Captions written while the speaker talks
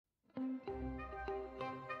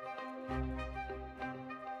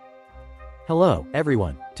Hello,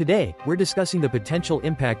 everyone. Today, we're discussing the potential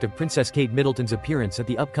impact of Princess Kate Middleton's appearance at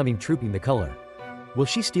the upcoming Trooping the Colour. Will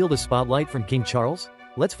she steal the spotlight from King Charles?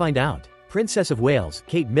 Let's find out. Princess of Wales,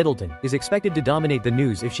 Kate Middleton, is expected to dominate the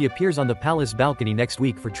news if she appears on the palace balcony next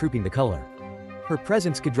week for Trooping the Colour. Her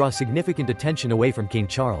presence could draw significant attention away from King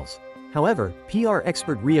Charles. However, PR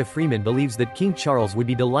expert Rhea Freeman believes that King Charles would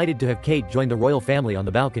be delighted to have Kate join the royal family on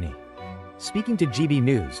the balcony. Speaking to GB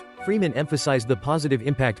News, Freeman emphasized the positive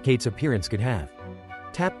impact Kate's appearance could have.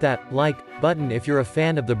 Tap that like button if you're a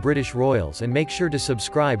fan of the British royals and make sure to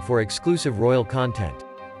subscribe for exclusive royal content.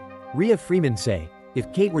 Rhea Freeman say,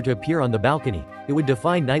 if Kate were to appear on the balcony, it would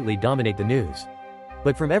defy nightly dominate the news.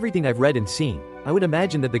 But from everything I've read and seen, I would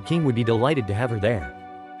imagine that the king would be delighted to have her there.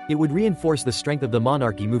 It would reinforce the strength of the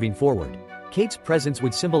monarchy moving forward. Kate's presence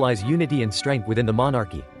would symbolize unity and strength within the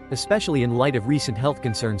monarchy, especially in light of recent health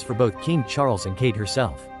concerns for both King Charles and Kate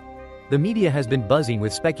herself. The media has been buzzing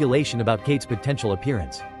with speculation about Kate's potential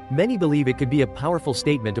appearance. Many believe it could be a powerful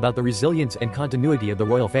statement about the resilience and continuity of the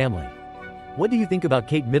royal family. What do you think about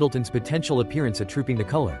Kate Middleton's potential appearance at Trooping the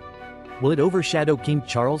Colour? Will it overshadow King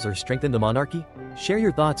Charles or strengthen the monarchy? Share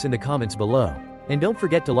your thoughts in the comments below. And don't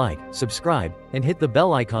forget to like, subscribe, and hit the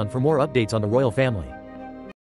bell icon for more updates on the royal family.